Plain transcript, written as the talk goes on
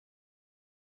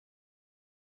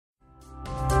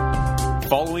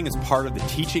following is part of the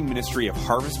teaching ministry of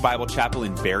Harvest Bible Chapel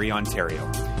in Barrie,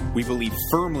 Ontario. We believe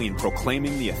firmly in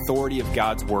proclaiming the authority of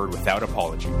God's Word without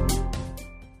apology.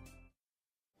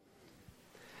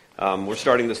 We're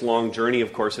starting this long journey,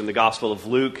 of course, in the Gospel of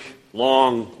Luke.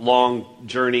 Long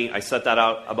journey. I set that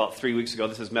out about 3 weeks ago.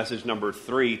 This is message number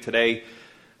 3. Today,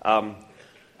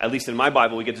 at least in my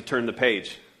Bible, we get to turn the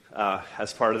page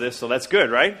as part of this. So that's good,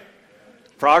 right?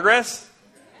 Progress?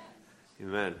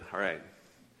 Amen. All right.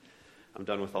 I'm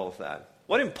done with all of that.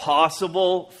 What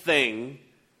impossible thing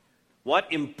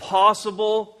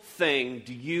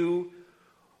do you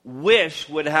wish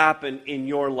would happen in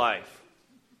your life?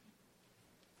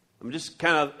 I'm just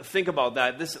kind of think about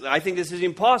that. I think this is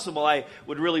impossible. I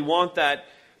would really want that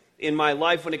in my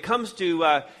life. When it comes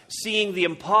to seeing the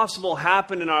impossible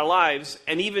happen in our lives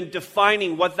and even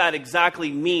defining what that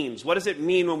exactly means. What does it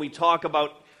mean when we talk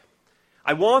about,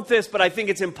 I want this, but I think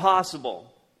it's impossible?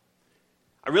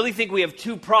 I really think we have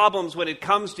two problems when it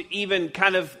comes to even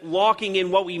kind of locking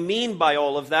in what we mean by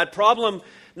all of that. Problem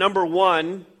number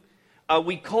one,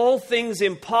 we call things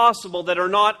impossible that are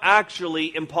not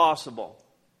actually impossible.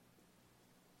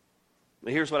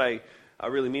 Now, here's what I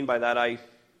really mean by that. I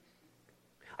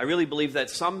really believe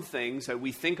that some things that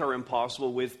we think are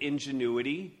impossible with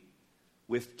ingenuity,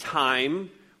 with time,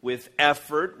 with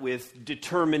effort, with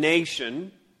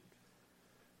determination,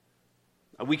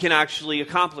 we can actually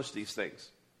accomplish these things.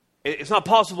 It's not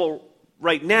possible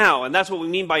right now, and that's what we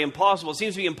mean by impossible. It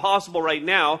seems to be impossible right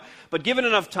now, but given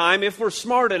enough time, if we're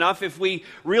smart enough, if we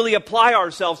really apply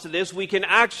ourselves to this, we can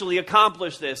actually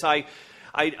accomplish this. I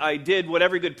did what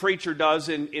every good preacher does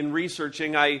in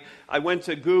researching. I went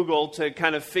to Google to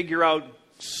kind of figure out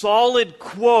solid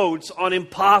quotes on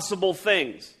impossible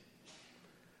things.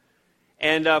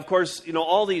 And of course,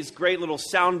 all these great little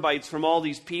sound bites from all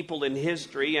these people in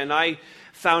history. And I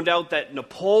found out that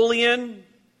Napoleon,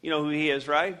 you know who he is,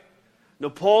 right?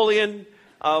 Napoleon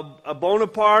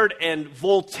Bonaparte and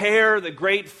Voltaire, the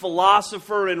great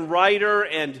philosopher and writer,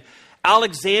 and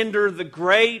Alexander the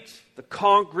Great, the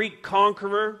Greek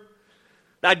conqueror,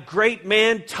 that great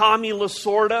man, Tommy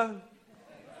Lasorda,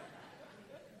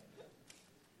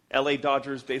 LA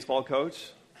Dodgers baseball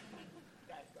coach,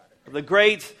 the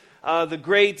great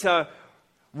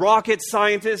rocket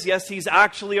scientist, yes, he's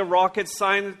actually a rocket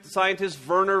scientist,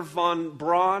 Wernher von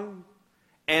Braun,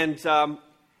 and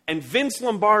Vince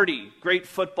Lombardi, great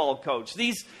football coach.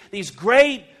 These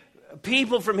great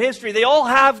people from history, they all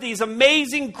have these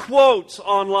amazing quotes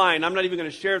online. I'm not even going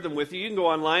to share them with you. You can go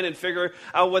online and figure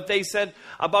out what they said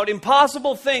about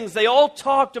impossible things. They all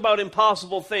talked about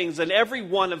impossible things, and every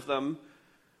one of them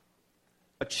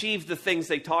achieved the things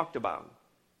they talked about.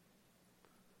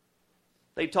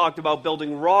 They talked about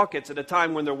building rockets at a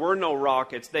time when there were no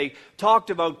rockets. They talked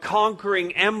about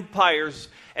conquering empires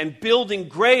and building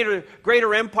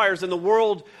greater empires than the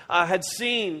world had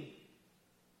seen.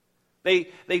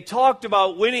 They talked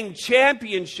about winning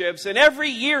championships, and every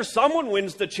year someone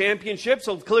wins the championship,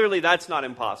 so clearly that's not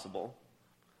impossible.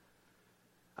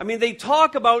 I mean, they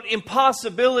talk about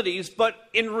impossibilities, but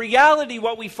in reality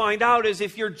what we find out is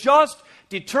if you're just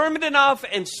determined enough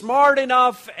and smart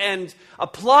enough and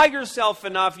apply yourself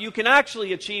enough, you can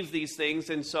actually achieve these things.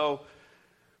 And so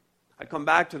I come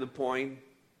back to the point.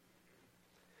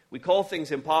 We call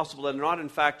things impossible that are not in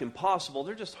fact impossible.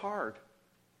 They're just hard.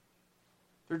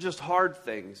 They're just hard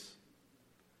things.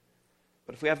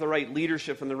 But if we have the right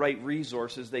leadership and the right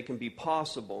resources, they can be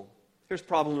possible. Here's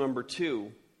problem number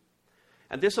 2.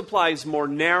 And this applies more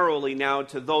narrowly now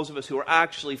to those of us who are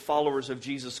actually followers of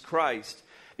Jesus Christ.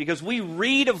 Because we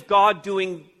read of God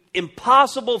doing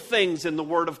impossible things in the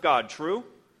Word of God, true?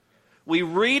 We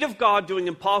read of God doing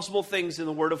impossible things in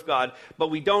the Word of God,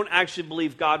 but we don't actually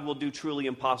believe God will do truly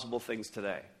impossible things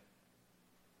today.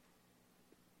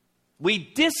 We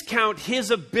discount His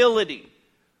ability.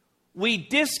 We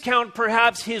discount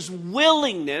perhaps His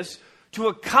willingness to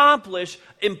accomplish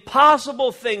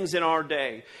impossible things in our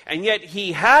day. And yet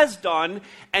He has done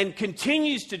and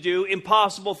continues to do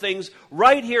impossible things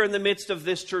right here in the midst of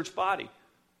this church body.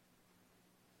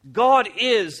 God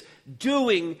is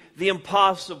doing the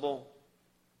impossible,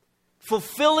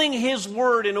 fulfilling His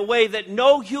word in a way that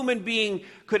no human being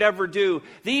could ever do.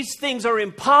 These things are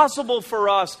impossible for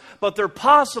us, but they're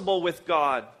possible with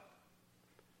God.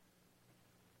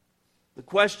 The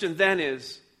question then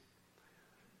is,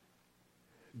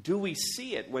 do we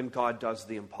see it when God does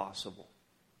the impossible?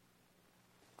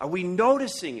 Are we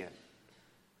noticing it?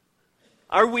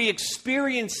 Are we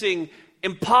experiencing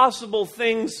impossible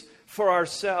things for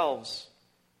ourselves?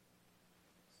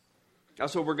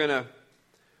 That's what we're going to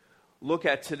look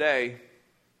at today.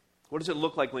 What does it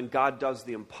look like when God does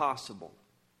the impossible?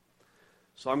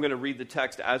 So I'm going to read the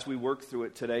text as we work through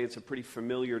it today. It's a pretty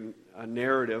familiar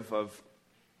narrative of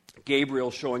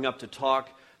Gabriel showing up to talk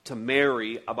to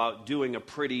Mary about doing a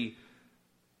pretty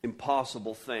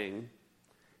impossible thing.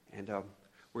 And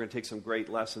we're going to take some great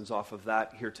lessons off of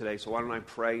that here today. So why don't I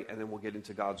pray, and then we'll get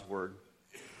into God's Word.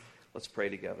 Let's pray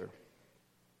together.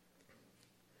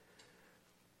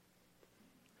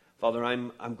 Father,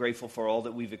 I'm grateful for all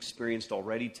that we've experienced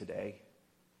already today.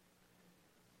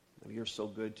 You're so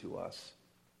good to us.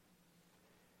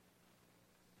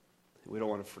 We don't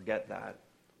want to forget that,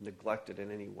 neglect it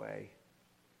in any way.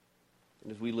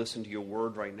 And as we listen to your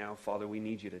word right now, Father, we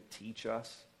need you to teach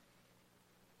us.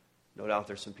 No doubt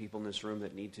there's some people in this room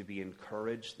that need to be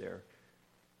encouraged. They're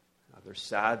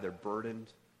sad, they're burdened.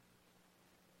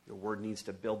 Your word needs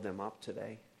to build them up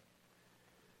today.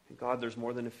 And God, there's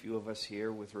more than a few of us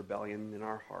here with rebellion in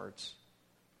our hearts.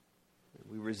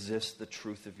 We resist the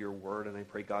truth of your word, and I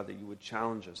pray, God, that you would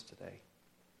challenge us today.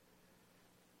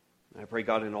 And I pray,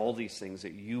 God, in all these things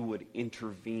that you would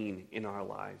intervene in our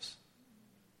lives,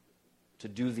 to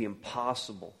do the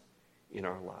impossible in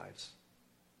our lives,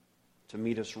 to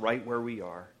meet us right where we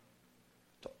are,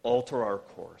 to alter our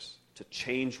course, to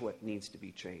change what needs to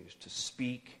be changed, to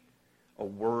speak a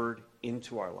word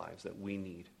into our lives that we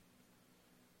need.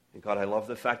 And God, I love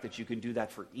the fact that you can do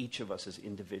that for each of us as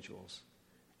individuals,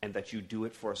 and that you do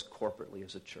it for us corporately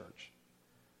as a church.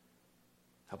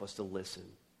 Help us to listen,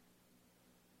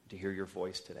 to hear your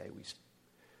voice today.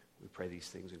 We pray these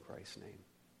things in Christ's name.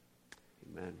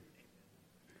 Amen.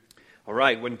 All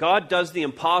right, when God does the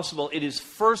impossible, it is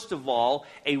first of all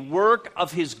a work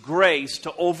of his grace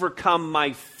to overcome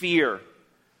my fear.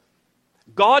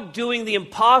 God doing the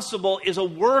impossible is a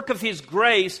work of his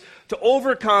grace to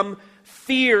overcome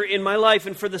fear in my life.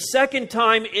 And for the second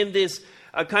time in this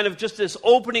kind of just this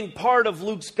opening part of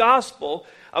Luke's gospel,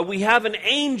 we have an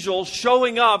angel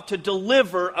showing up to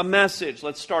deliver a message.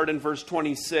 Let's start in verse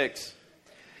 26.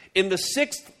 In the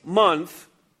 6th month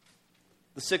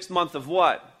of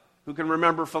what? Who can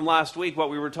remember from last week what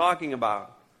we were talking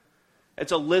about?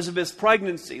 It's Elizabeth's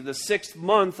pregnancy. The 6th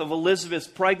month of Elizabeth's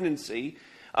pregnancy,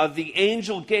 the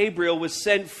angel Gabriel was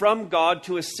sent from God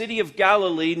to a city of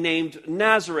Galilee named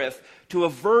Nazareth, to a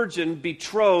virgin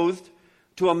betrothed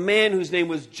to a man whose name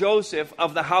was Joseph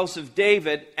of the house of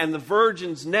David, and the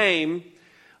virgin's name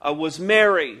was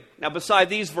Mary. Now, beside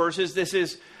these verses, this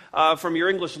is from your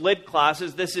English Lit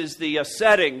classes. This is the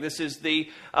setting. This is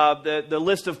the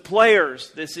list of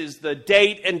players. This is the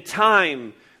date and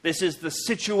time. This is the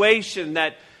situation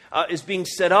that is being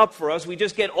set up for us. We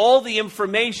just get all the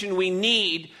information we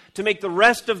need to make the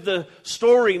rest of the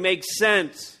story make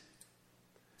sense.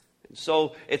 And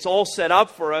so it's all set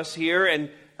up for us here, and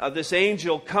this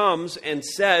angel comes and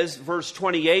says, verse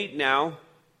 28 now,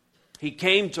 he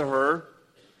came to her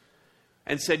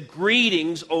and said,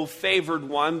 "Greetings, O favored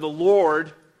one, the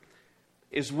Lord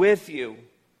is with you."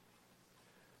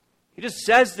 He just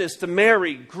says this to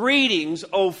Mary, "Greetings,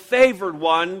 O favored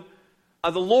one,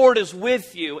 the Lord is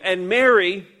with you." And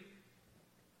Mary,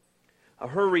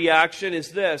 her reaction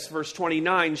is this, verse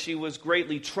 29, she was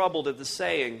greatly troubled at the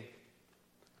saying.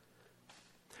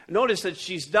 Notice that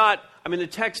she's not, the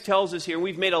text tells us here, and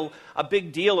we've made a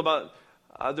big deal about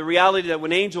the reality that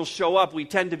when angels show up, we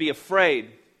tend to be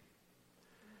afraid.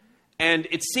 And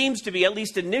it seems to be, at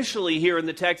least initially here in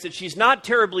the text, that she's not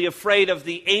terribly afraid of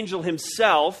the angel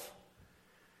himself,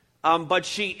 but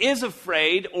she is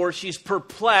afraid, or she's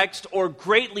perplexed, or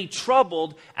greatly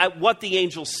troubled at what the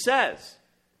angel says.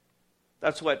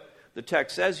 That's what the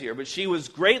text says here. But she was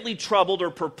greatly troubled or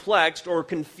perplexed or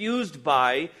confused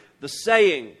by the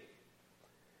saying.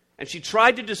 And she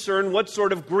tried to discern what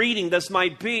sort of greeting this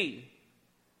might be.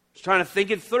 She's trying to think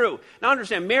it through. Now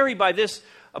understand, Mary, by this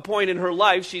point in her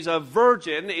life, she's a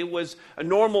virgin. It was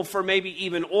normal for maybe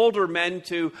even older men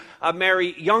to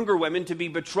marry younger women, to be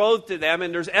betrothed to them.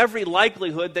 And there's every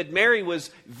likelihood that Mary was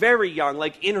very young,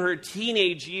 like in her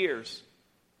teenage years.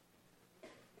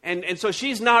 And so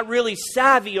she's not really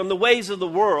savvy on the ways of the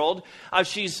world.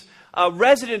 She's a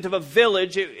resident of a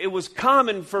village. It was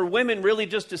common for women really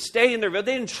just to stay in their village.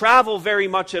 They didn't travel very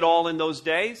much at all in those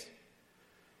days.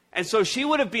 And so she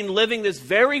would have been living this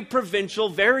very provincial,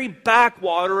 very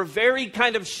backwater, very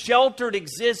kind of sheltered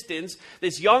existence.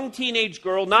 This young teenage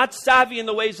girl, not savvy in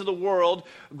the ways of the world,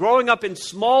 growing up in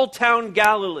small town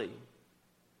Galilee.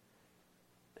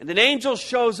 And an angel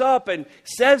shows up and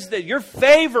says that you're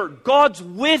favored, God's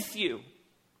with you.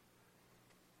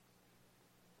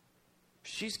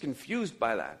 She's confused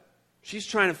by that. She's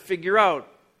trying to figure out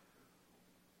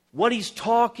what he's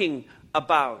talking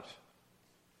about.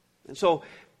 And so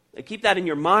keep that in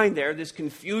your mind there, this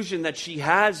confusion that she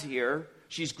has here.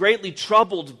 She's greatly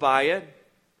troubled by it.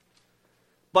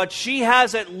 But she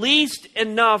has at least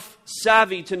enough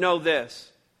savvy to know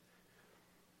this.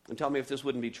 And tell me if this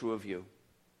wouldn't be true of you.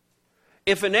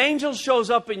 If an angel shows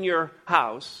up in your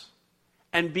house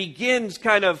and begins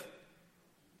kind of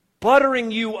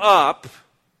buttering you up,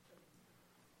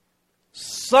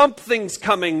 something's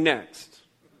coming next.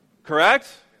 Correct?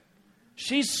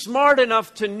 She's smart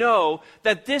enough to know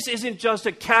that this isn't just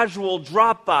a casual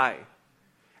drop-by.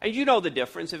 And you know the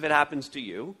difference if it happens to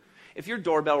you. If your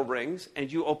doorbell rings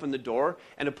and you open the door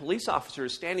and a police officer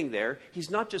is standing there,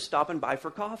 he's not just stopping by for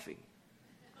coffee.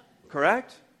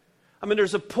 Correct? I mean,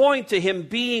 there's a point to him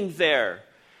being there.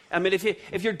 I mean,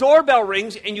 if your doorbell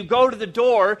rings and you go to the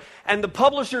door and the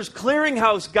Publishers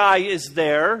Clearinghouse guy is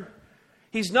there,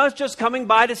 he's not just coming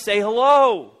by to say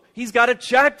hello. He's got a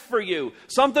check for you.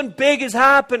 Something big is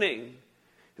happening.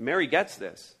 And Mary gets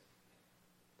this.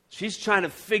 She's trying to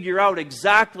figure out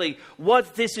exactly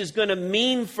what this is going to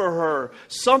mean for her.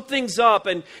 Something's up.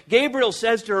 And Gabriel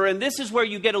says to her, and this is where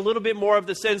you get a little bit more of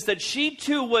the sense that she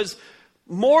too was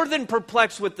more than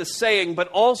perplexed with the saying, but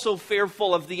also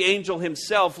fearful of the angel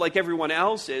himself, like everyone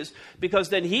else is, because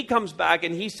then he comes back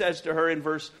and he says to her in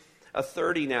verse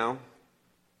 30 now,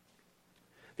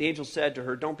 the angel said to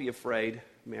her, "Don't be afraid,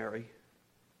 Mary.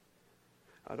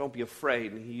 Don't be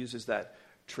afraid." And he uses that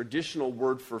traditional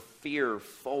word for fear,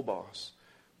 phobos,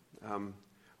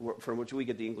 from which we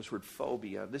get the English word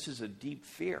phobia. This is a deep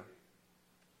fear.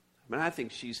 I mean, I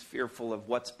think she's fearful of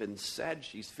what's been said.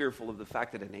 She's fearful of the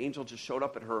fact that an angel just showed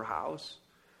up at her house.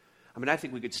 I mean, I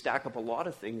think we could stack up a lot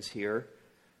of things here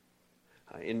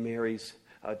in Mary's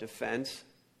defense.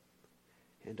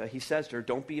 And he says to her,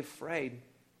 "Don't be afraid.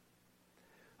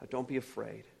 Don't be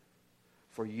afraid.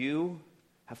 For you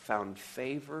have found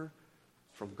favor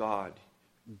from God."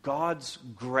 God's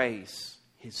grace,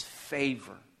 His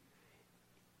favor,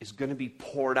 is going to be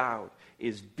poured out,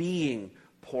 is being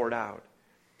poured out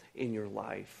in your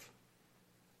life.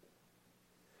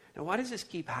 Now, why does this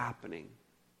keep happening?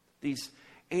 These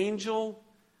angel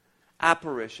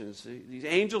apparitions, these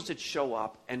angels that show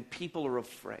up and people are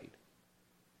afraid.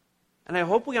 And I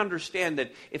hope we understand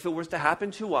that if it was to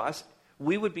happen to us,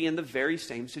 we would be in the very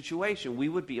same situation. We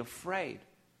would be afraid.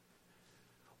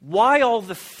 Why all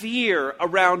the fear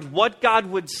around what God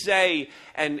would say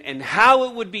and how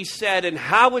it would be said and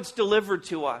how it's delivered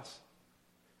to us?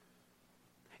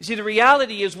 You see, the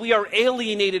reality is we are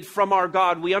alienated from our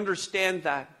God. We understand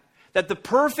that. That the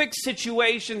perfect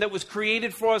situation that was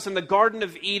created for us in the Garden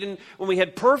of Eden, when we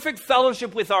had perfect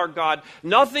fellowship with our God,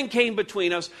 nothing came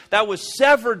between us, that was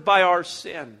severed by our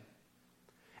sin.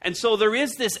 And so there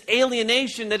is this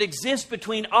alienation that exists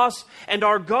between us and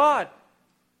our God.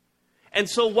 And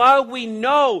so while we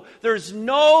know there's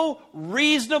no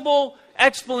reasonable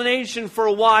explanation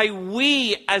for why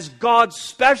we, as God's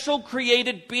special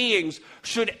created beings,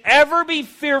 should ever be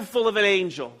fearful of an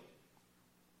angel,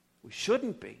 we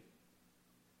shouldn't be.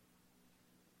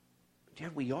 But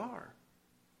yet we are.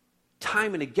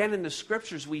 Time and again in the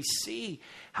Scriptures we see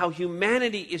how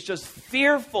humanity is just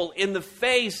fearful in the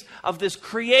face of this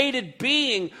created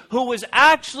being who was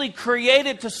actually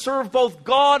created to serve both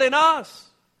God and us.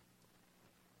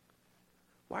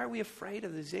 Why are we afraid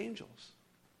of these angels?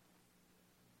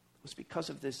 It's because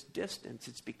of this distance.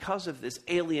 It's because of this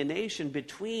alienation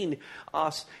between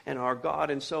us and our God.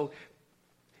 And so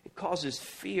it causes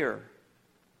fear.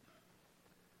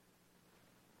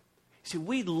 See,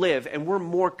 we live and we're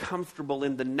more comfortable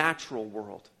in the natural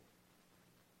world.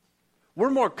 We're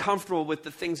more comfortable with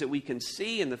the things that we can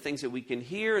see and the things that we can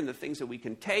hear and the things that we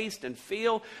can taste and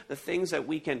feel, the things that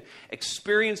we can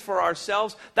experience for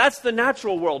ourselves. That's the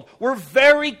natural world. We're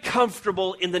very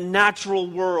comfortable in the natural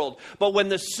world. But when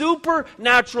the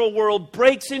supernatural world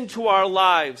breaks into our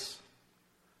lives,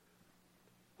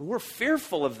 we're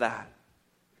fearful of that.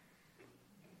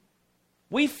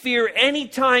 We fear any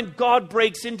time God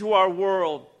breaks into our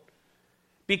world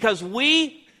because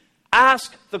we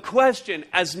ask the question,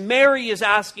 as Mary is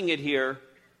asking it here,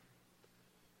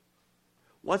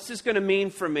 what's this going to mean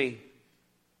for me?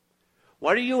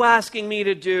 What are you asking me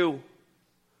to do?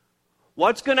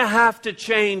 What's going to have to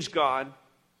change, God?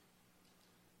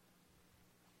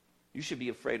 You should be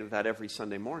afraid of that every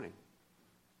Sunday morning.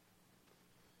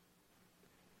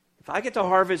 If I get to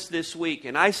Harvest this week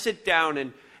and I sit down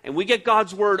and we get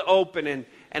God's Word open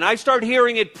and I start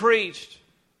hearing it preached,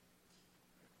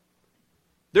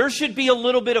 there should be a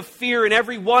little bit of fear in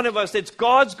every one of us that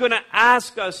God's going to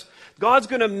ask us, God's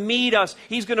going to meet us,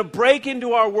 He's going to break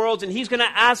into our worlds, and He's going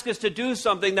to ask us to do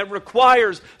something that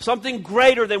requires something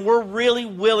greater than we're really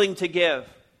willing to give.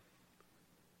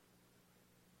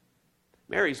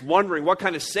 Mary's wondering what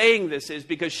kind of saying this is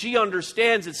because she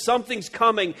understands that something's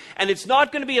coming, and it's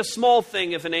not going to be a small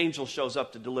thing if an angel shows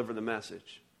up to deliver the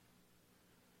message.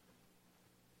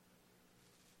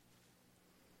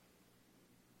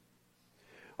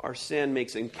 Our sin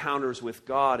makes encounters with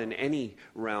God in any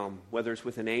realm, whether it's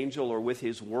with an angel or with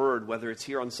His Word, whether it's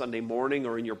here on Sunday morning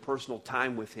or in your personal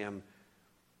time with Him.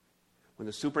 When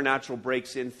the supernatural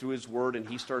breaks in through His Word and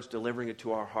He starts delivering it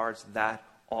to our hearts, that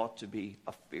ought to be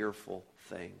a fearful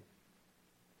thing.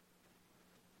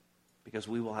 Because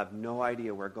we will have no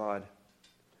idea where God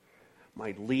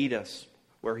might lead us,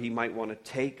 where He might want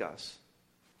to take us.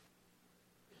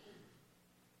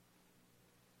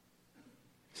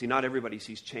 See, not everybody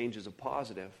sees change as a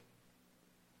positive.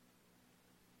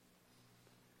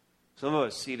 Some of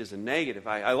us see it as a negative.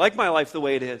 I like my life the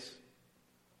way it is.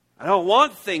 I don't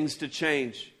want things to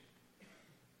change.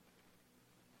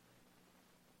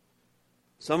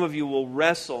 Some of you will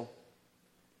wrestle,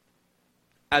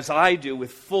 as I do,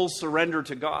 with full surrender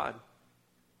to God.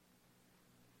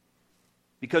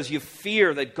 Because you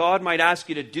fear that God might ask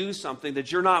you to do something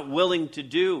that you're not willing to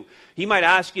do. He might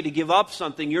ask you to give up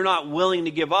something you're not willing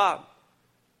to give up.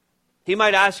 He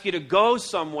might ask you to go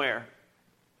somewhere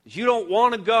that you don't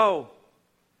want to go.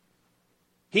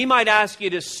 He might ask you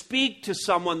to speak to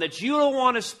someone that you don't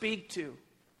want to speak to.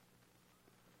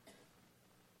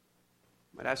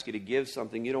 He might ask you to give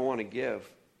something you don't want to give.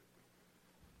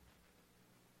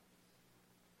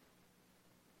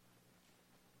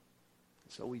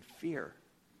 So we fear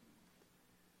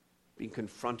being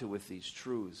confronted with these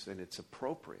truths, and it's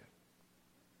appropriate.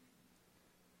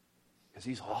 Because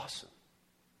He's awesome.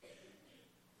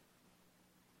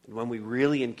 And when we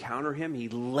really encounter Him, He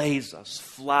lays us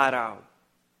flat out.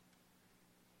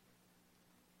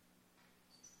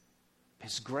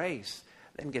 His grace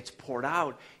then gets poured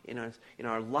out in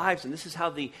our lives. And this is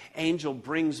how the angel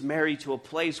brings Mary to a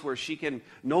place where she can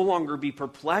no longer be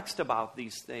perplexed about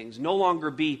these things, no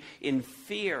longer be in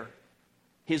fear.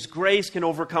 His grace can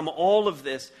overcome all of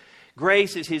this.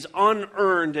 Grace is His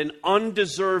unearned and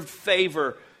undeserved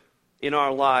favor in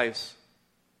our lives.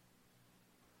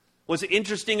 What's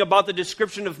interesting about the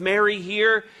description of Mary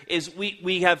here is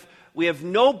we have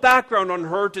no background on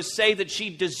her to say that she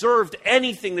deserved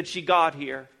anything that she got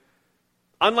here.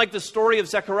 Unlike the story of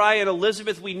Zechariah and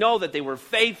Elizabeth, we know that they were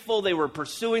faithful, they were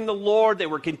pursuing the Lord, they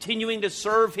were continuing to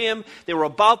serve Him, they were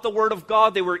about the Word of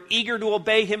God, they were eager to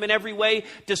obey Him in every way,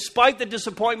 despite the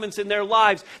disappointments in their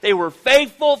lives. They were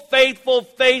faithful,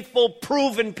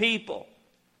 proven people.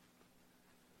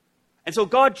 And so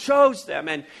God chose them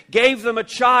and gave them a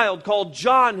child called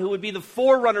John, who would be the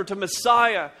forerunner to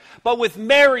Messiah. But with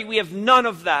Mary, we have none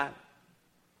of that.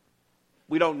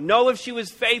 We don't know if she was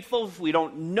faithful. We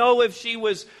don't know if she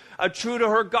was true to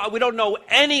her God. We don't know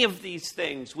any of these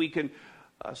things. We can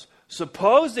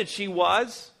suppose that she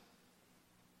was.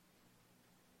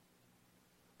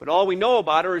 But all we know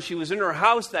about her is she was in her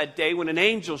house that day when an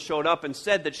angel showed up and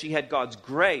said that she had God's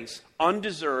grace,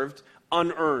 undeserved,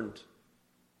 unearned.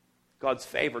 God's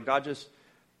favor.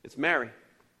 It's Mary.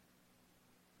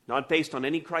 Not based on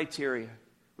any criteria,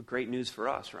 but great news for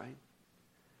us, right?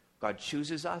 God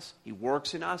chooses us. He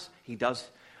works in us. He does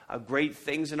great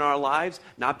things in our lives,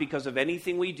 not because of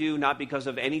anything we do, not because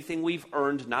of anything we've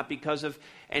earned, not because of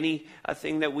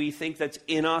anything that we think that's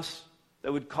in us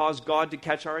that would cause God to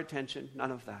catch our attention.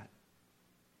 None of that.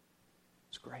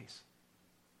 It's grace.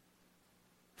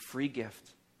 Free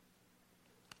gift.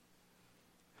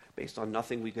 Based on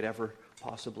nothing we could ever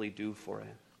possibly do for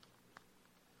it.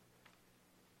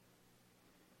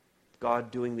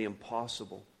 God doing the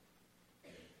impossible.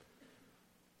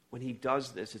 When He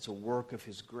does this, it's a work of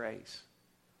His grace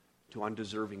to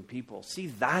undeserving people. See,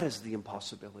 that is the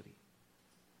impossibility.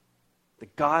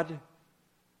 That God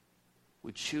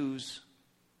would choose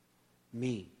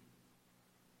me.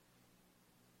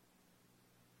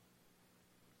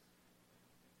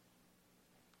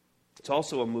 It's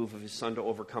also a move of His Son to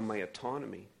overcome my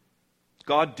autonomy.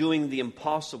 God doing the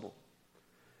impossible.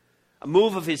 A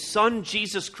move of His Son,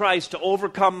 Jesus Christ, to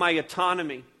overcome my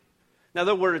autonomy. Now,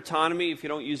 the word autonomy, if you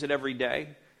don't use it every day,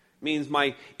 means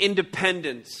my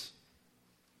independence.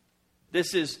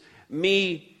 This is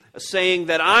me saying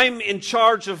that I'm in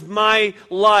charge of my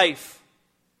life.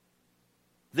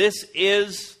 This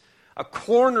is a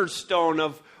cornerstone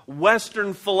of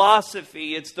Western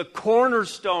philosophy. It's the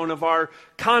cornerstone of our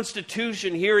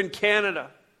Constitution here in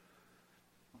Canada.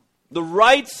 The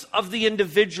rights of the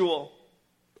individual.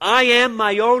 I am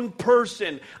my own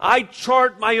person. I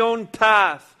chart my own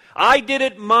path. I did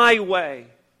it my way,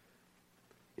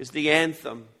 is the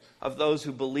anthem of those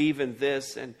who believe in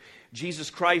this. And Jesus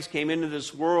Christ came into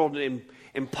this world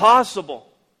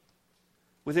impossible.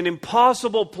 with an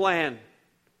impossible plan,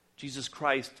 Jesus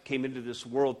Christ came into this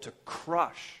world to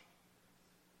crush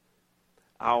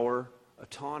our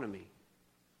autonomy,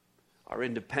 our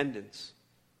independence.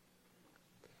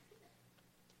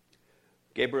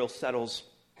 Gabriel settles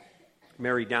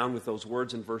Mary down with those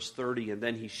words in verse 30, and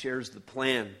then he shares the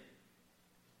plan.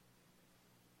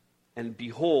 And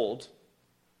behold,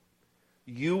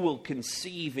 you will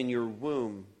conceive in your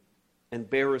womb and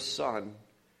bear a son,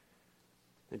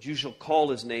 and you shall call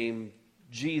his name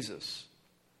Jesus.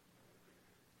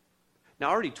 Now,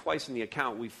 already twice in the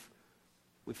account, we've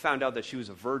found out that she was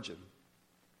a virgin.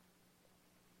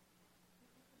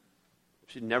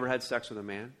 She'd never had sex with a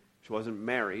man. She wasn't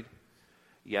married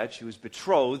yet. She was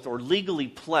betrothed or legally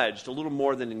pledged, a little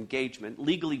more than engagement,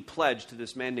 legally pledged to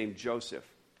this man named Joseph.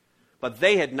 But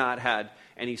they had not had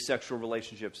any sexual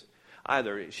relationships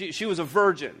either. She was a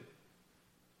virgin.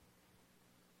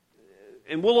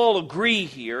 And we'll all agree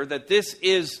here that this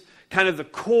is kind of the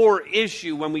core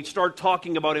issue when we start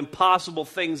talking about impossible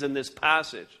things in this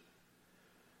passage.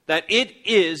 That it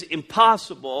is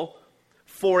impossible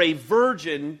for a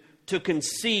virgin to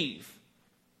conceive.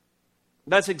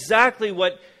 That's exactly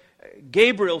what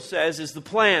Gabriel says is the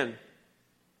plan.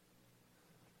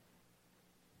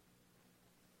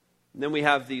 And then we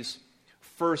have these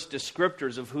first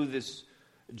descriptors of who this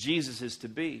Jesus is to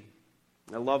be.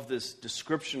 I love this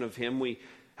description of him. We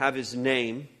have his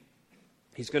name.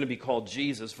 He's going to be called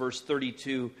Jesus. Verse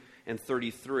 32 and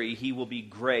 33, he will be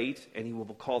great, and he will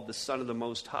be called the Son of the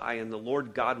Most High, and the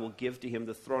Lord God will give to him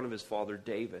the throne of his father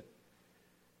David.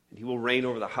 And he will reign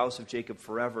over the house of Jacob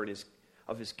forever, and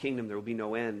of his kingdom there will be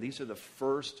no end. These are the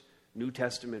first New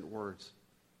Testament words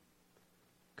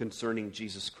concerning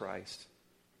Jesus Christ.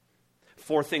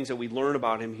 4 things that we learn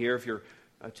about him here. If you're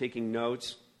taking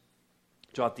notes,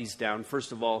 jot these down.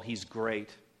 First of all, he's great.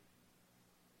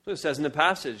 So it says in the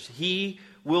passage, he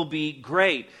will be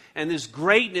great. And this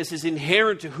greatness is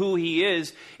inherent to who he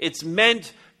is. It's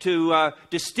meant to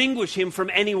distinguish him from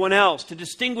anyone else, to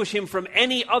distinguish him from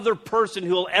any other person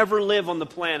who will ever live on the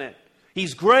planet.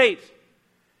 He's great.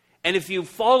 And if you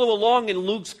follow along in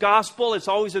Luke's gospel, it's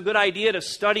always a good idea to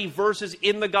study verses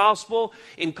in the gospel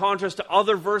in contrast to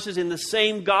other verses in the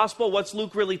same gospel. What's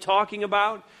Luke really talking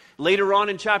about? Later on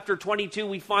in chapter 22,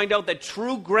 we find out that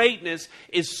true greatness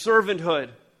is servanthood.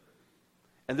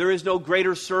 And there is no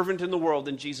greater servant in the world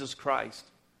than Jesus Christ.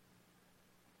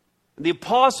 And the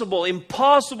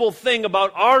impossible thing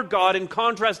about our God in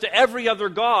contrast to every other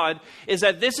God is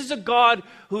that this is a God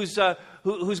who's going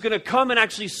to come and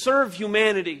actually serve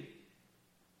humanity.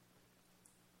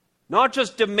 Not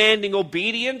just demanding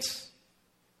obedience,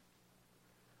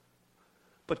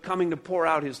 but coming to pour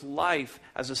out his life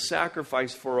as a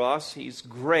sacrifice for us. He's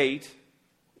great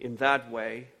in that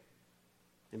way,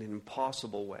 in an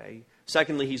impossible way.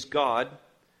 Secondly, he's God.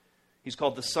 He's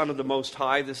called the Son of the Most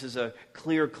High. This is a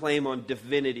clear claim on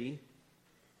divinity.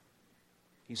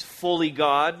 He's fully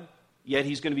God, yet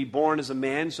he's going to be born as a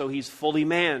man, so he's fully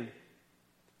man.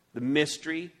 The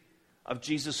mystery of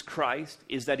Jesus Christ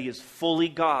is that he is fully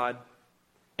God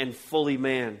and fully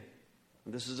man.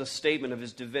 And this is a statement of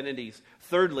his divinity.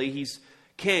 Thirdly, he's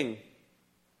king.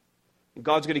 And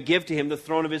God's going to give to him the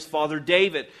throne of his father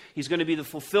David. He's going to be the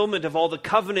fulfillment of all the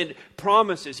covenant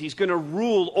promises. He's going to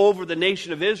rule over the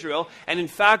nation of Israel and, in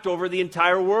fact, over the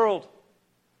entire world.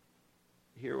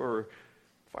 Here we're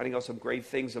finding out some great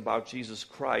things about Jesus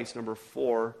Christ. Number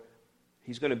 4,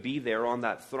 he's going to be there on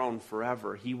that throne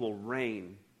forever. He will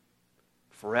reign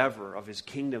forever. Of his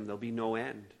kingdom, there'll be no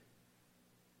end.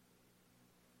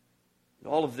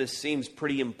 All of this seems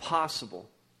pretty impossible.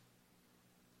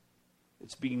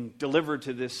 It's being delivered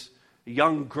to this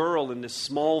young girl in this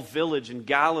small village in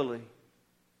Galilee.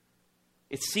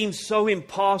 It seems so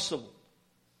impossible.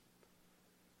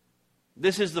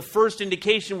 This is the first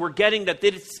indication we're getting that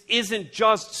this isn't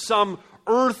just some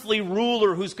earthly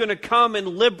ruler who's going to come and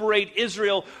liberate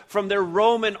Israel from their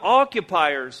Roman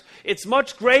occupiers. It's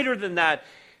much greater than that.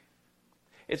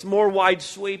 It's more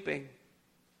wide-sweeping.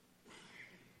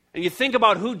 And you think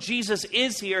about who Jesus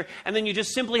is here, and then you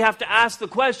just simply have to ask the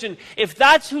question, if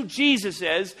that's who Jesus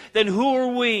is, then who are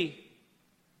we?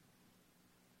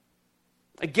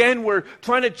 Again, we're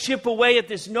trying to chip away at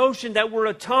this notion that we're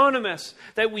autonomous,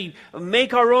 that we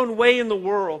make our own way in the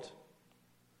world.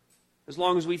 As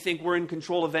long as we think we're in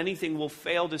control of anything, we'll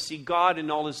fail to see God in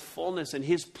all his fullness and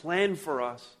his plan for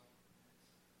us.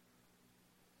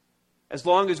 As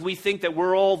long as we think that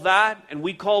we're all that and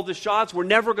we call the shots, we're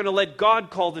never going to let God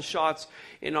call the shots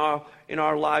in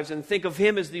our lives and think of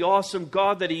him as the awesome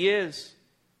God that he is.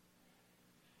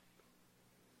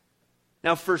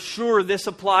 Now, for sure, this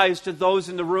applies to those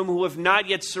in the room who have not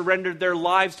yet surrendered their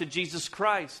lives to Jesus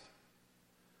Christ.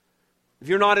 If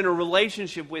you're not in a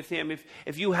relationship with Him,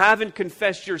 if you haven't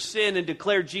confessed your sin and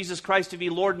declared Jesus Christ to be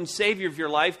Lord and Savior of your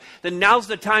life, then now's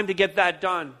the time to get that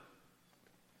done.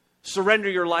 Surrender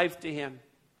your life to Him.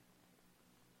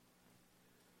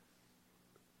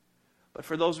 But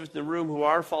for those in the room who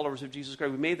are followers of Jesus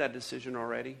Christ, we made that decision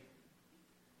already.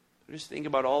 Just think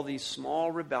about all these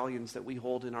small rebellions that we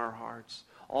hold in our hearts.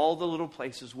 All the little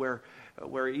places where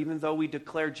even though we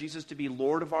declare Jesus to be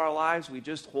Lord of our lives, we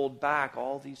just hold back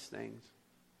all these things.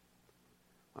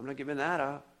 I'm not giving that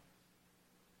up.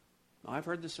 No, I've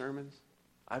heard the sermons.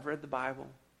 I've read the Bible.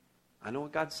 I know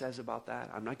what God says about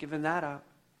that. I'm not giving that up.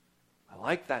 I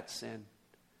like that sin.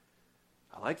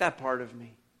 I like that part of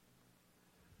me.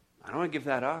 I don't want to give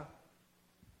that up.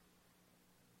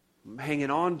 I'm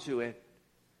hanging on to it.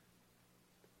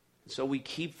 So we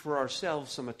keep for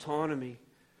ourselves some autonomy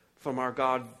from our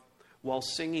God while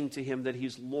singing to Him that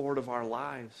He's Lord of our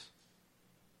lives.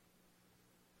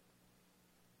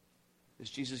 Is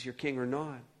Jesus your King or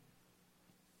not?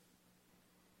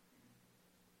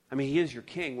 I mean, He is your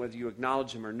King, whether you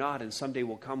acknowledge Him or not, and someday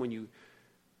will come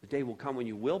the day will come when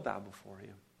you will bow before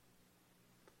Him.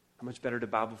 How much better to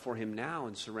bow before Him now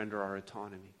and surrender our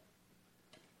autonomy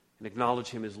and acknowledge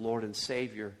Him as Lord and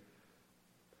Savior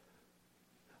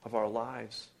of our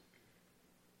lives.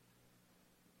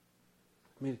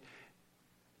 I mean,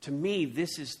 to me,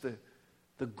 this is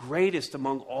the greatest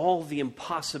among all the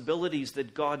impossibilities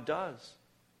that God does.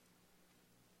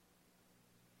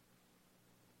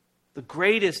 The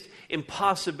greatest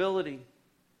impossibility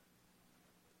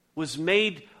was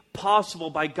made possible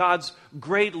by God's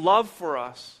great love for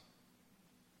us.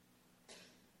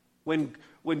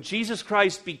 When Jesus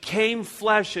Christ became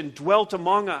flesh and dwelt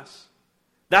among us.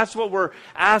 That's what we're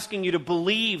asking you to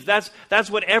believe. That's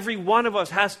what every one of us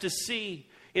has to see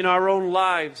in our own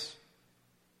lives.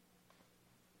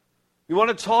 We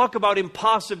want to talk about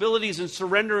impossibilities and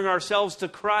surrendering ourselves to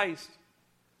Christ.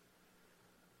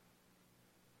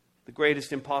 The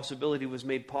greatest impossibility was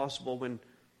made possible when,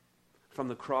 from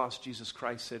the cross, Jesus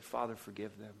Christ said, "Father,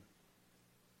 forgive them."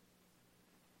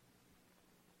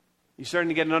 You're starting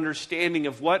to get an understanding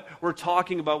of what we're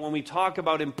talking about when we talk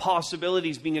about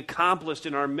impossibilities being accomplished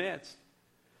in our midst.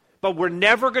 But we're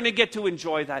never going to get to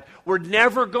enjoy that. We're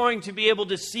never going to be able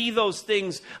to see those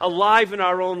things alive in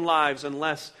our own lives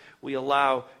unless we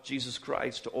allow Jesus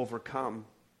Christ to overcome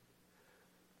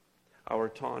our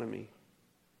autonomy.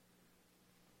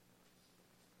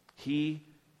 He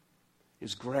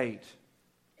is great,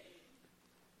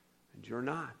 and you're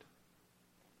not.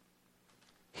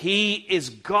 He is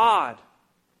God,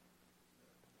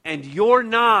 and you're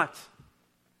not.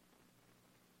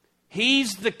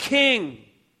 He's the King,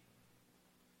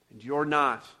 and you're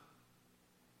not.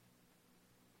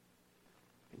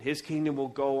 And His kingdom will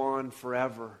go on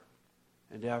forever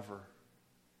and ever.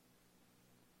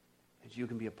 And you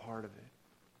can be a part of it.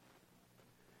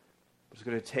 It's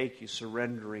going to take you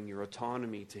surrendering your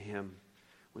autonomy to Him.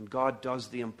 When God does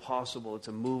the impossible, it's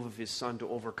a move of His Son to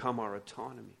overcome our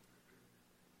autonomy.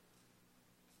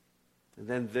 And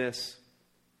then this,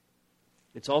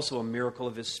 it's also a miracle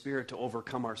of His Spirit to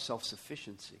overcome our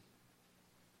self-sufficiency.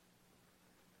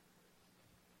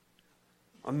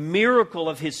 A miracle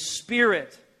of His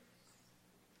Spirit.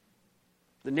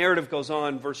 The narrative goes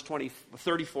on, verse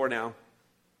 34 now.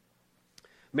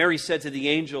 Mary said to the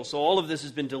angel, so all of this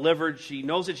has been delivered. She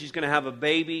knows that she's going to have a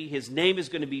baby. His name is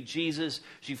going to be Jesus.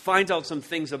 She finds out some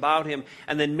things about Him.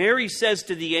 And then Mary says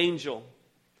to the angel,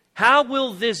 how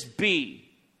will this be,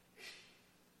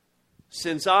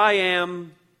 since I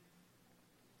am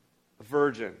a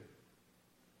virgin?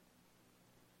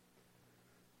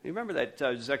 You remember that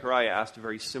Zechariah asked a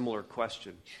very similar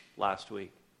question last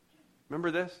week.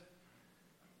 Remember this?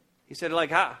 He said,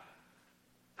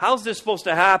 how's this supposed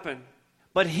to happen?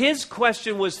 But his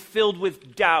question was filled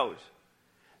with doubt.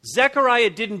 Zechariah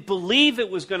didn't believe it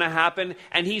was going to happen,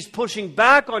 and he's pushing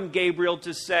back on Gabriel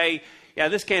to say, yeah,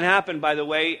 this can't happen, by the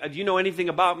way. Do you know anything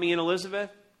about me and Elizabeth?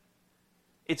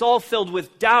 It's all filled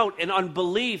with doubt and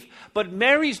unbelief. But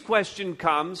Mary's question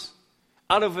comes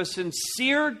out of a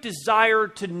sincere desire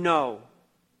to know.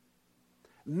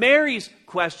 Mary's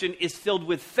question is filled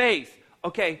with faith.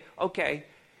 Okay.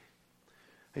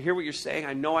 I hear what you're saying.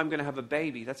 I know I'm going to have a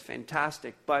baby. That's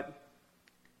fantastic. But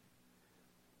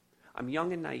I'm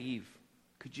young and naive.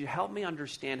 Could you help me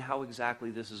understand how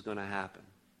exactly this is going to happen?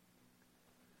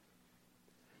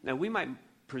 Now, we might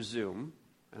presume,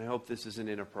 and I hope this isn't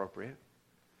inappropriate,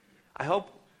 I hope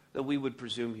that we would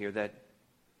presume here that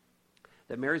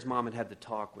Mary's mom had the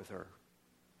talk with her.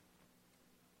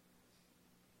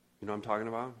 You know what I'm talking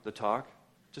about? The talk?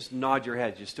 Just nod your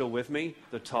head. You still with me?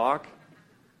 The talk?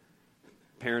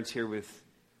 Parents here with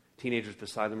teenagers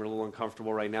beside them are a little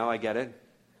uncomfortable right now. I get it.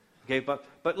 Okay, but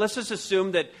let's just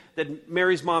assume that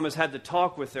Mary's mom has had the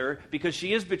talk with her because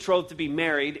she is betrothed to be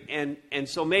married, and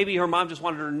so maybe her mom just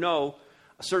wanted her to know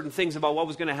certain things about what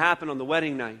was going to happen on the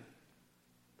wedding night.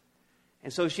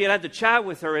 And so she had the chat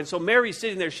with her, and so Mary's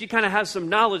sitting there. She kind of has some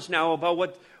knowledge now about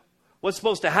what's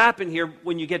supposed to happen here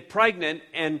when you get pregnant,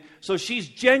 and so she's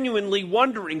genuinely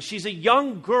wondering. She's a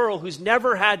young girl who's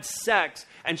never had sex,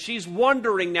 and she's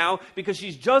wondering now because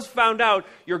she's just found out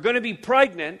you're going to be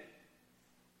pregnant.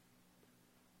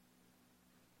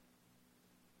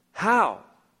 How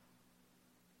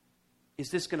is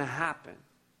this going to happen?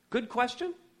 Good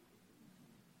question.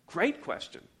 Great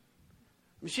question.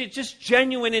 It's just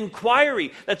genuine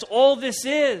inquiry. That's all this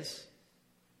is.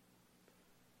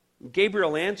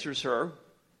 Gabriel answers her.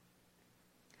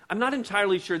 I'm not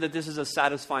entirely sure that this is a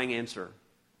satisfying answer.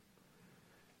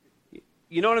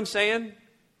 You know what I'm saying?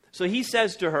 So he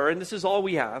says to her, and this is all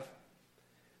we have.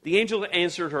 The angel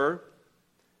answered her,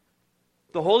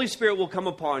 "The Holy Spirit will come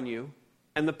upon you,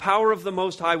 and the power of the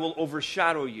Most High will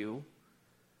overshadow you.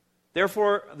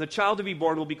 Therefore, the child to be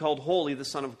born will be called Holy, the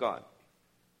Son of God."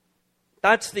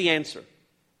 That's the answer.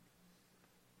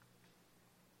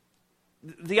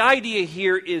 The idea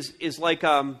here is like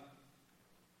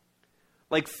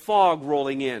fog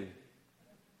rolling in.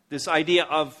 This idea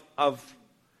of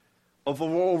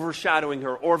overshadowing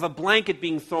her, or of a blanket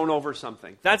being thrown over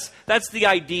something. That's the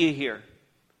idea here.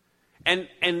 And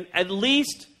at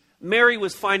least Mary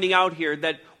was finding out here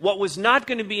that what was not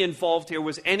going to be involved here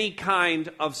was any kind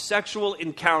of sexual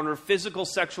encounter, physical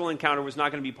sexual encounter was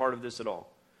not going to be part of this at all.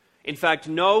 In fact,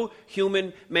 no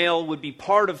human male would be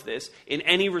part of this in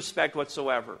any respect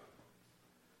whatsoever.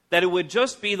 That it would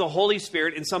just be the Holy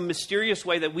Spirit in some mysterious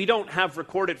way that we don't have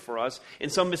recorded for us. In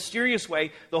some mysterious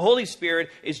way, the Holy Spirit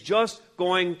is just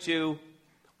going to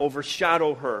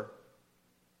overshadow her.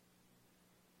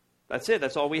 That's it.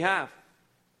 That's all we have.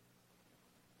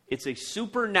 It's a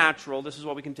supernatural, this is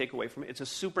what we can take away from it. It's a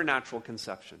supernatural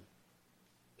conception.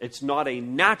 It's not a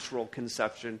natural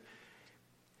conception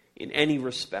in any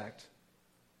respect.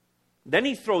 Then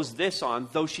he throws this on,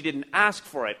 though she didn't ask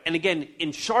for it. And again,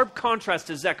 in sharp contrast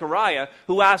to Zechariah,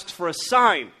 who asks for a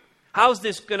sign. How's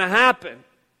this going to happen?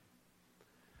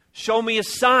 Show me a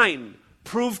sign.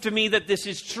 Prove to me that this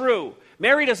is true.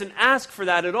 Mary doesn't ask for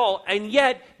that at all, and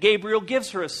yet Gabriel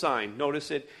gives her a sign.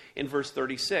 Notice it in verse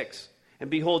 36. "And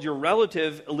behold, your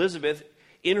relative Elizabeth,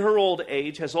 in her old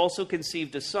age, has also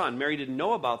conceived a son." Mary didn't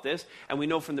know about this, and we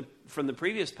know from the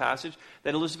previous passage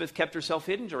that Elizabeth kept herself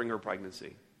hidden during her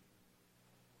pregnancy.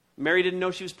 Mary didn't know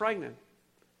she was pregnant.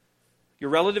 "Your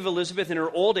relative Elizabeth, in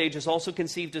her old age, has also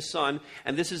conceived a son,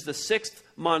 and this is the 6th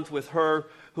month with her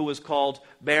who was called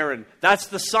barren." That's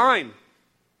the sign.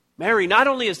 Mary, not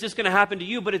only is this going to happen to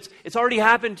you, but it's already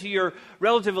happened to your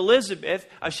relative Elizabeth.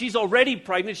 She's already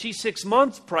pregnant. She's 6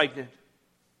 months pregnant.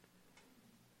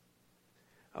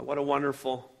 What a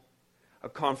wonderful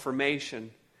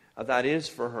confirmation that is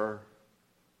for her.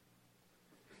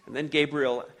 And then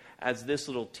Gabriel adds this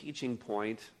little teaching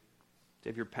point. Do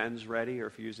you have your pens ready? Or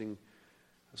if you're using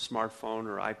a smartphone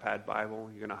or iPad Bible,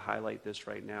 you're going to highlight this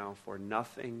right now. "For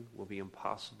nothing will be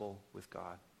impossible with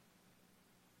God."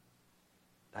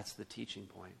 That's the teaching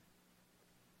point.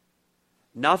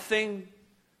 Nothing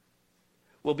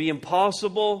will be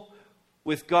impossible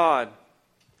with God.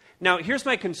 Now, here's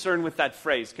my concern with that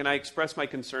phrase. Can I express my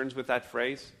concerns with that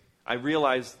phrase? I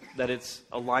realize that it's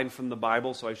a line from the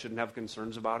Bible, so I shouldn't have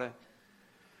concerns about it.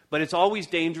 But it's always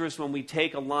dangerous when we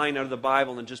take a line out of the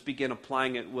Bible and just begin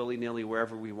applying it willy-nilly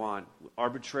wherever we want.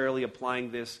 Arbitrarily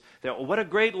applying this. Oh, what a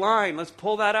great line. Let's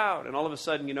pull that out. And all of a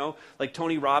sudden, like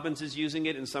Tony Robbins is using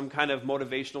it in some kind of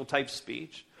motivational type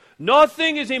speech.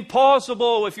 Nothing is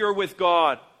impossible if you're with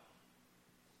God.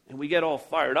 And we get all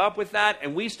fired up with that,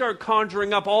 and we start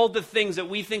conjuring up all the things that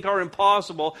we think are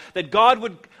impossible that God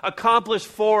would accomplish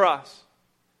for us.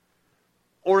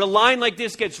 Or a line like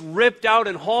this gets ripped out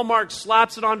and Hallmark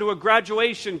slaps it onto a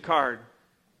graduation card.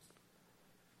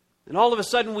 And all of a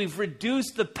sudden we've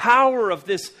reduced the power of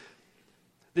this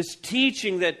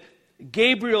teaching that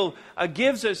Gabriel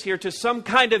gives us here to some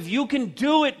kind of "you can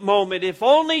do it" moment. If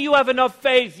only you have enough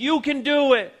faith, you can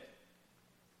do it.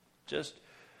 Just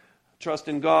trust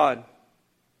in God.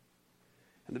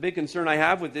 And the big concern I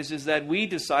have with this is that we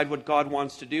decide what God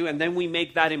wants to do, and then we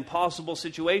make that impossible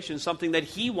situation something that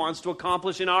He wants to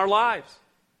accomplish in our lives.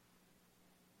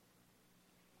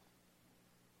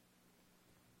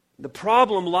 The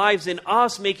problem lies in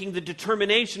us making the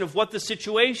determination of what the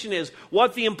situation is,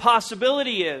 what the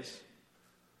impossibility is.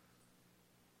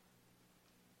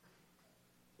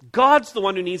 God's the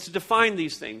one who needs to define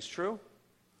these things, true?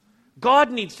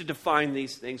 God needs to define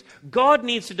these things. God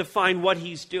needs to define what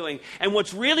he's doing. And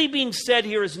what's really being said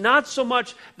here is not so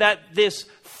much that this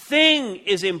thing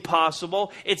is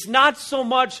impossible. It's not so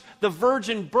much the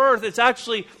virgin birth. It's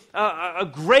actually a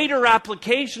greater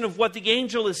application of what the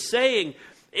angel is saying.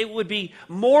 It would be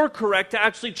more correct to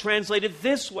actually translate it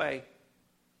this way.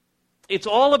 It's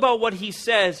all about what he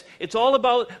says. It's all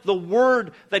about the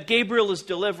word that Gabriel is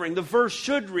delivering. The verse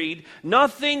should read,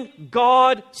 nothing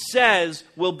God says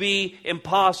will be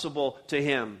impossible to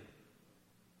him.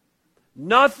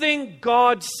 Nothing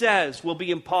God says will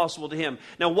be impossible to him.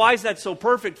 Now, why is that so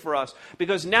perfect for us?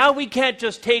 Because now we can't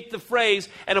just take the phrase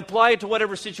and apply it to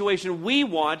whatever situation we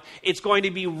want. It's going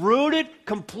to be rooted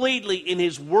completely in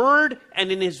his word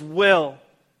and in his will.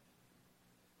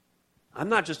 I'm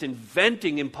not just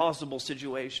inventing impossible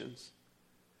situations.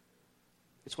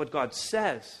 It's what God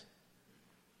says.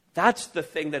 That's the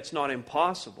thing that's not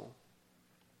impossible.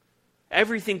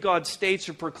 Everything God states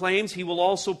or proclaims, he will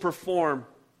also perform.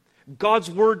 God's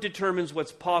word determines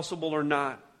what's possible or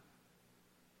not.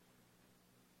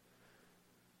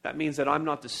 That means that I'm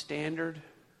not the standard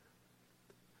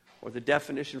or the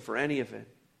definition for any of it.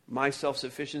 My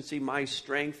self-sufficiency, my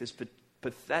strength is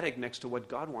pathetic next to what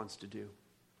God wants to do.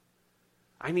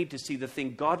 I need to see the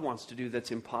thing God wants to do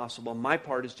that's impossible. My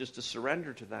part is just to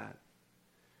surrender to that.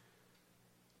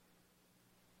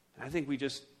 I think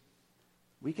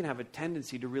we can have a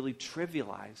tendency to really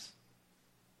trivialize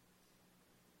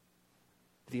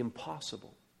the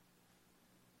impossible.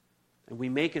 And we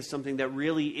make it something that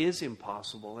really is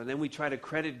impossible. And then we try to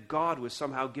credit God with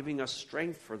somehow giving us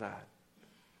strength for that.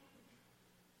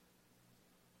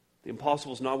 The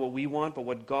impossible is not what we want, but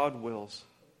what God wills.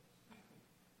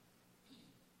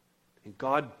 And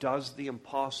God does the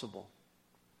impossible.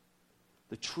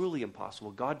 The truly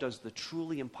impossible. God does the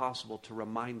truly impossible to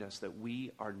remind us that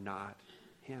we are not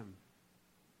him.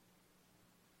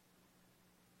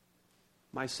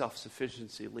 My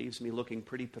self-sufficiency leaves me looking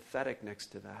pretty pathetic next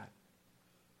to that.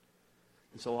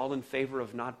 And so all in favor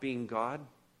of not being God,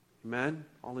 amen?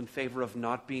 All in favor of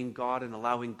not being God and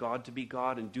allowing God to be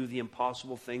God and do the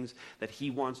impossible things that he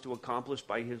wants to accomplish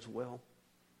by his will.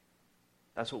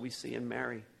 That's what we see in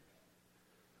Mary.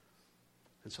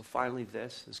 And so finally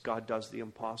this, as God does the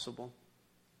impossible,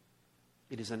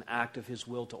 it is an act of his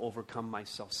will to overcome my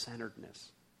self-centeredness.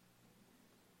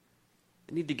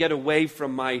 I need to get away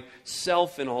from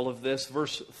myself in all of this.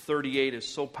 Verse 38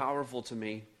 is so powerful to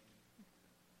me.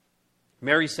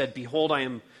 Mary said, "Behold, I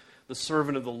am the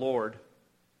servant of the Lord.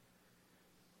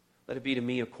 Let it be to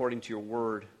me according to your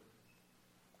word."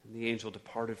 And the angel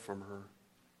departed from her.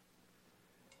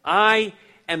 I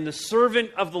am the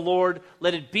servant of the Lord.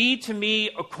 Let it be to me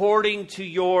according to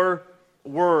your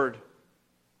word.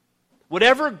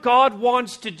 Whatever God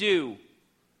wants to do,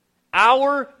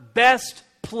 our best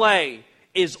play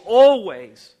is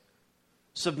always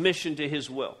submission to his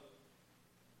will.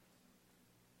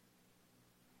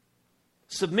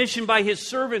 Submission by his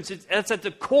servants, that's at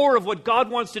the core of what God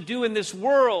wants to do in this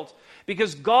world.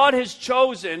 Because God has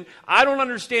chosen, I don't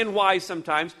understand why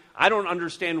sometimes, I don't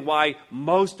understand why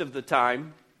most of the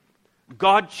time,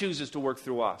 God chooses to work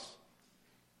through us.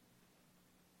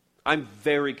 I'm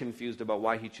very confused about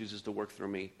why he chooses to work through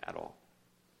me at all.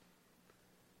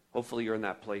 Hopefully you're in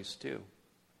that place too.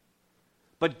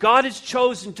 But God has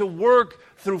chosen to work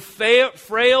through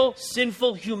frail,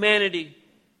 sinful humanity.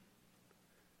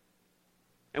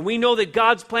 And we know that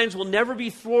God's plans will never be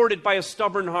thwarted by a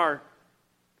stubborn heart.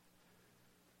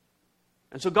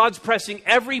 And so God's pressing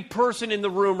every person in the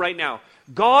room right now.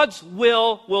 God's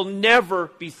will never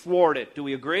be thwarted. Do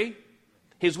we agree?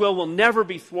 His will never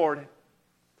be thwarted.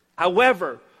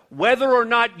 However, whether or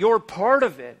not you're part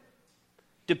of it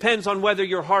depends on whether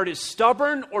your heart is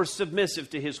stubborn or submissive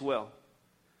to his will.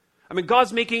 I mean,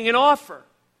 God's making an offer.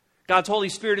 God's Holy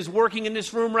Spirit is working in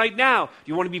this room right now. Do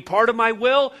you want to be part of my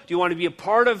will? Do you want to be a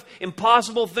part of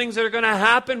impossible things that are going to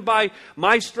happen by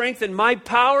my strength and my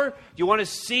power? Do you want to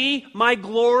see my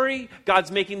glory?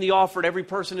 God's making the offer to every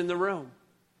person in the room.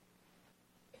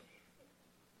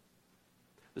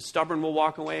 The stubborn will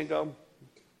walk away and go,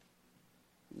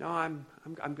 "No, I'm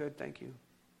good, thank you."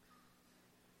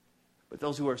 But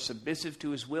those who are submissive to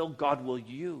his will, God will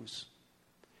use.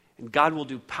 And God will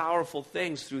do powerful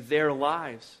things through their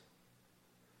lives.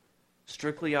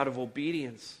 Strictly out of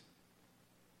obedience.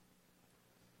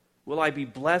 Will I be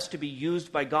blessed to be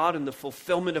used by God in the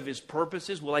fulfillment of his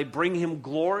purposes? Will I bring him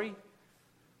glory?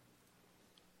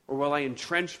 Or will I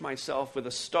entrench myself with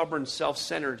a stubborn,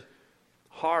 self-centered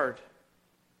heart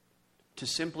to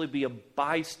simply be a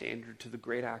bystander to the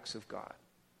great acts of God?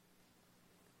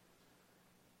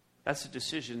 That's the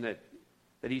decision that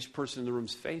each person in the room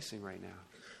is facing right now.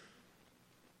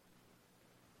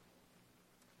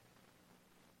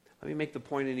 Let me make the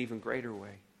point in an even greater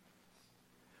way.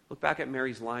 Look back at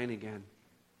Mary's line again.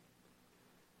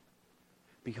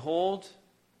 Behold,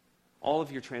 all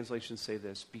of your translations say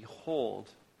this, behold,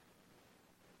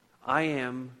 I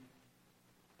am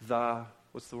the,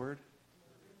 what's the word?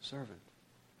 Servant.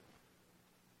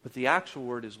 But the actual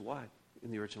word is what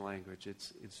in the original language?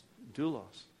 It's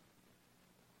doulos.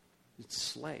 It's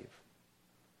slave.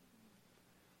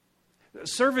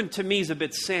 Servant to me is a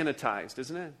bit sanitized,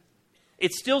 isn't it?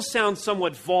 It still sounds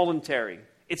somewhat voluntary.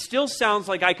 It still sounds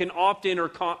like I can opt in or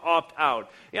opt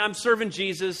out. Yeah, I'm serving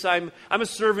Jesus. I'm a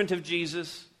servant of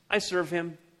Jesus. I serve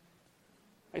him.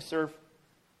 I serve.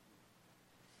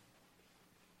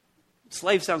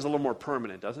 Slave sounds a little more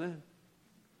permanent, doesn't it?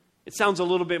 It sounds a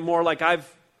little bit more like I've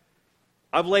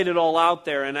laid it all out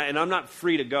there and I'm not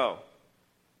free to go.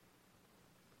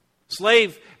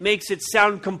 Slave makes it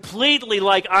sound completely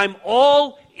like I'm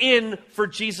all in for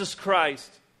Jesus Christ.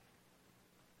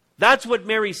 That's what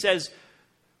Mary says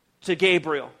to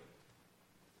Gabriel.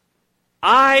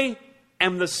 I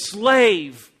am the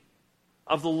slave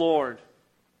of the Lord.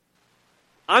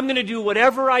 I'm going to do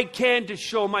whatever I can to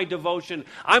show my devotion.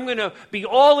 I'm going to be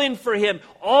all in for him,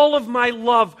 all of my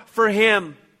love for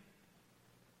him.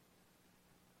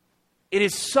 It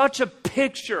is such a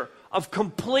picture of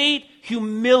complete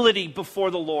humility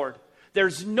before the Lord.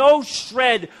 There's no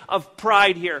shred of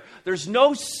pride here. There's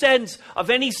no sense of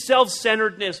any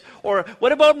self-centeredness or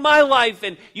what about my life?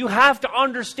 And you have to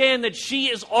understand that she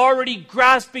is already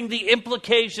grasping the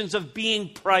implications of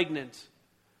being pregnant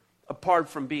apart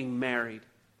from being married.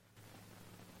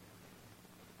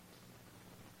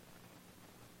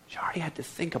 She already had to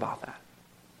think about that.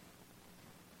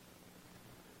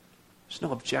 There's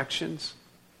no objections.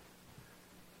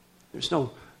 There's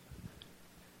no,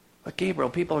 but Gabriel,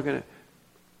 people are going to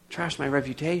trash my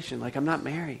reputation like I'm not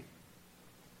married.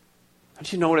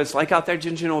 Don't you know what it's like out there?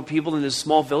 Didn't you know what people in this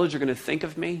small village are going to think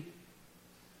of me?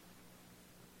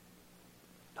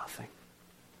 Nothing.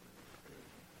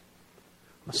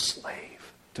 I'm a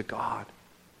slave to God.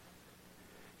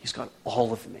 He's got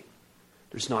all of me.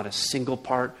 There's not a single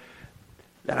part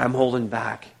that I'm holding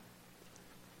back.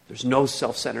 There's no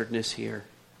self-centeredness here.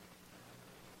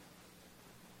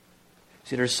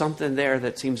 See, there's something there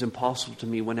that seems impossible to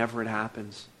me whenever it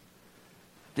happens.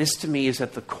 This to me is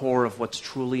at the core of what's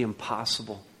truly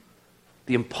impossible.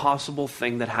 The impossible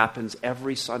thing that happens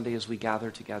every Sunday as we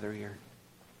gather together here.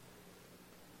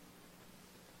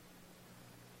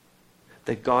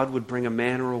 That God would bring a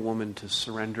man or a woman to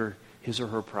surrender his or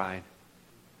her pride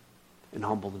and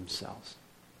humble themselves.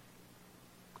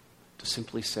 To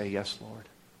simply say, yes, Lord,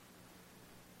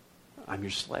 I'm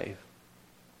your slave.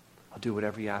 I'll do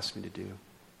whatever you ask me to do.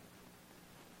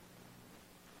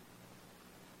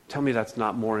 Tell me that's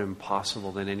not more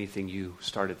impossible than anything you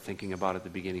started thinking about at the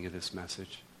beginning of this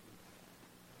message.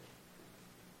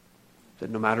 That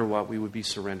no matter what, we would be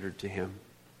surrendered to him.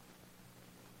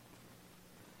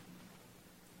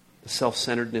 The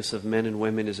self-centeredness of men and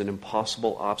women is an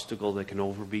impossible obstacle that can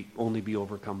only be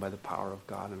overcome by the power of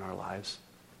God in our lives.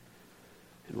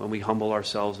 And when we humble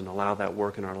ourselves and allow that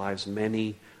work in our lives,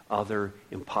 many other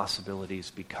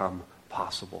impossibilities become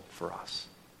possible for us.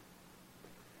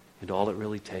 And all it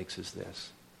really takes is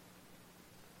this.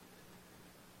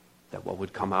 That what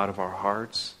would come out of our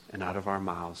hearts and out of our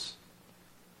mouths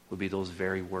would be those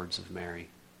very words of Mary.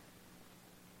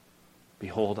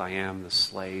 Behold, I am the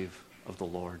slave of the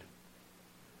Lord.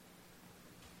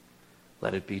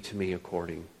 Let it be to me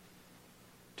according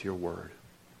to your word.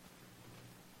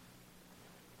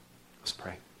 Let's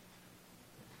pray.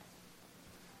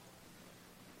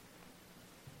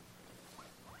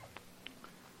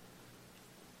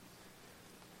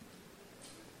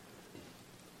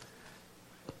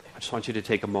 I just want you to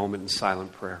take a moment in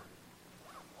silent prayer.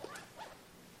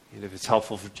 And if it's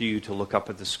helpful for you to look up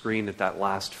at the screen at that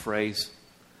last phrase,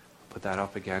 put that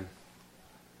up again.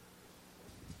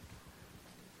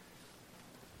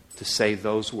 To say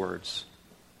those words,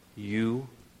 you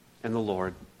and the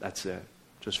Lord, that's it.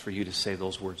 Just for you to say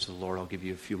those words to the Lord. I'll give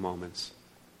you a few moments.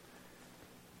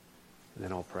 And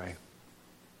then I'll pray.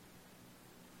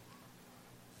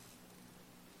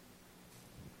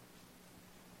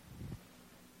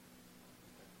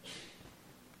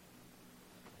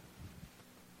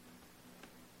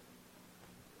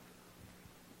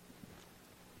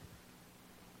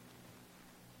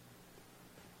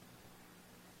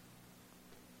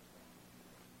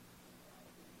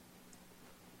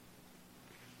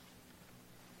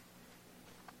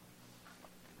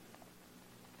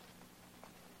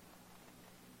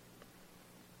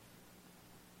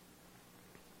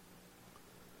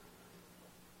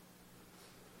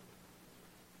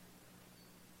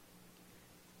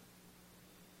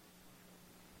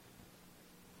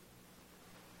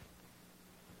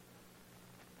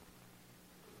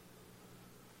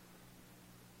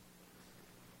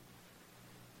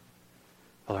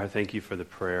 Father, I thank you for the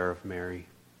prayer of Mary,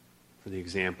 for the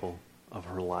example of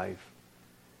her life.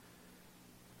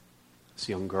 This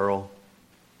young girl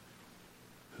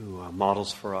who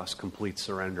models for us complete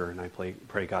surrender, and I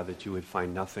pray, God, that you would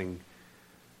find nothing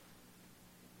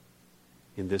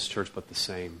in this church but the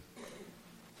same.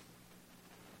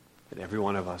 That every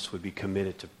one of us would be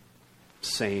committed to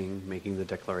making the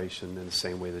declaration in the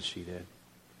same way that she did.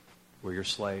 We're your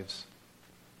slaves.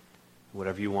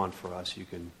 Whatever you want for us, you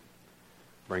can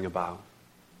bring about.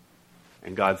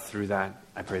 And God, through that,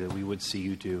 I pray that we would see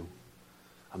you do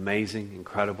amazing,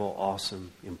 incredible,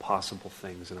 awesome, impossible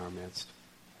things in our midst.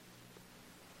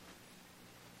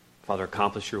 Father,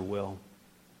 accomplish your will.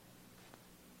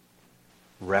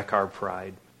 Wreck our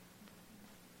pride.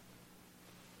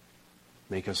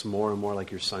 Make us more and more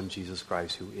like your Son, Jesus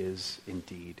Christ, who is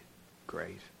indeed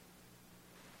great.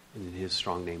 And in his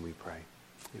strong name we pray.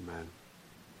 Amen.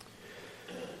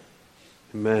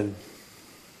 Amen.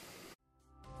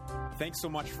 Thanks so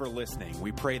much for listening.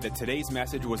 We pray that today's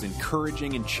message was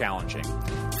encouraging and challenging.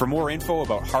 For more info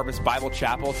about Harvest Bible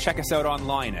Chapel, check us out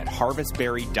online at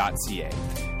harvestberry.ca.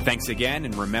 Thanks again,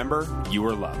 and remember, you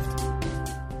are loved.